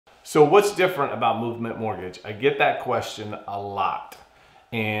So what's different about Movement Mortgage? I get that question a lot.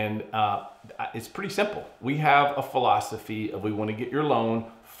 And it's pretty simple. We have a philosophy of we want to get your loan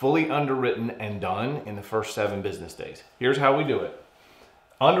fully underwritten and done in the first 7 business days. Here's how we do it.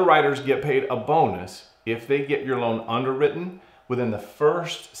 Underwriters get paid a bonus if they get your loan underwritten within the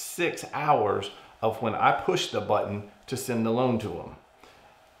first 6 hours of when I push the button to send the loan to them.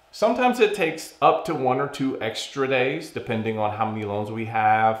 Sometimes it takes up to 1 or 2 extra days, depending on how many loans we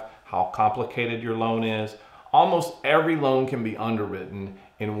have, how complicated your loan is. Almost every loan can be underwritten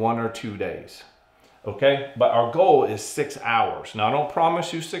in 1 or 2 days. Okay, but our goal is 6 hours. Now I don't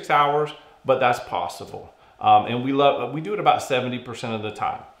promise you 6 hours, but that's possible. And we do it about 70% of the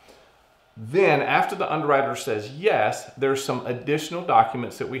time. Then after the underwriter says yes, there's some additional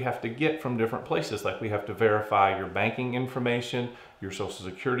documents that we have to get from different places. Like we have to verify your banking information, your social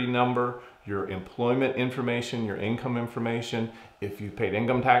security number, your employment information, your income information, if you paid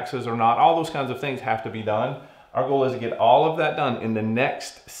income taxes or not, all those kinds of things have to be done. Our goal is to get all of that done in the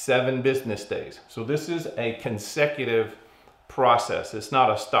next 7 business days. So this is a consecutive process. It's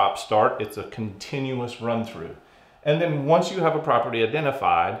not a stop start, it's a continuous run through. And then once you have a property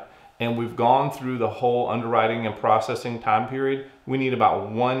identified, and we've gone through the whole underwriting and processing time period, we need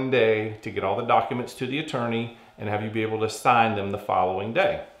about 1 day to get all the documents to the attorney and have you be able to sign them the following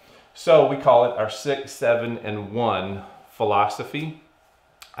day. So we call it our 6, 7, and 1 philosophy.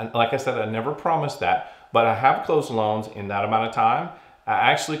 And like I said, I never promised that, but I have closed loans in that amount of time. I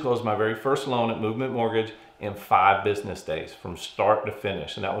actually closed my very first loan at Movement Mortgage in 5 business days from start to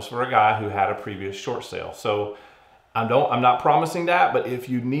finish. And that was for a guy who had a previous short sale. So I'm not promising that, but if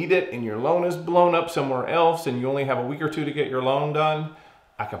you need it and your loan is blown up somewhere else and you only have a week or 2 to get your loan done,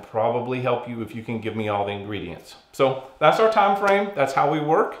 I can probably help you if you can give me all the ingredients. So that's our time frame. That's how we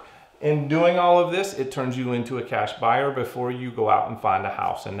work. In doing all of this, it turns you into a cash buyer before you go out and find a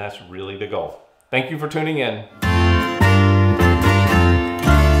house, and that's really the goal. Thank you for tuning in.